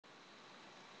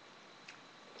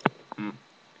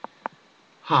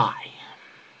Hi,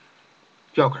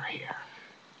 Joker here.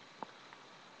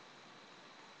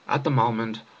 At the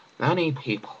moment, many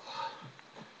people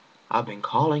have been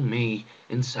calling me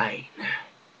insane.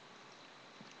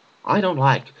 I don't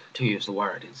like to use the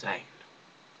word insane.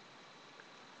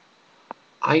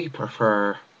 I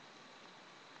prefer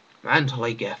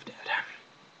mentally gifted.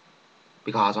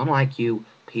 Because unlike you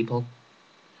people,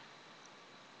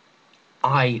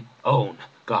 I own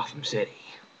Gotham City.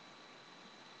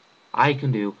 I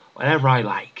can do whatever I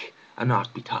like and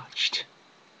not be touched.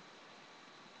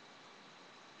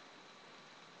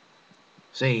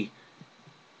 See,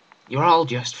 you're all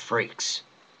just freaks.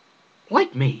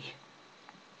 Like me.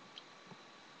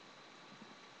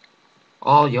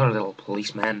 All your little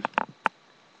policemen,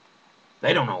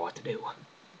 they don't know what to do.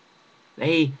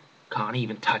 They can't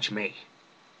even touch me.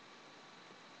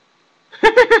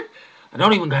 And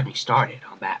don't even get me started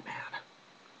on Batman.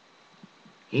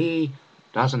 He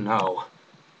doesn't know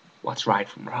what's right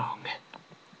from wrong.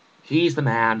 He's the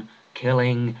man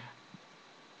killing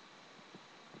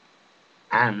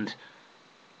and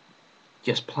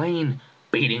just plain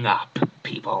beating up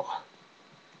people.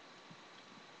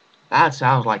 That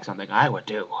sounds like something I would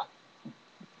do.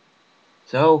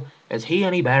 So, is he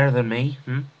any better than me?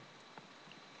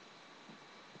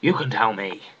 You can tell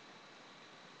me.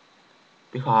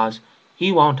 Because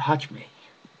he won't touch me.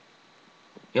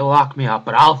 He'll lock me up,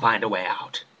 but I'll find a way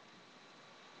out.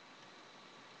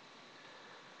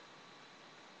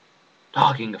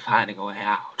 Talking of finding a way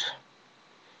out.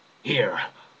 Here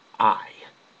I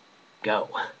go.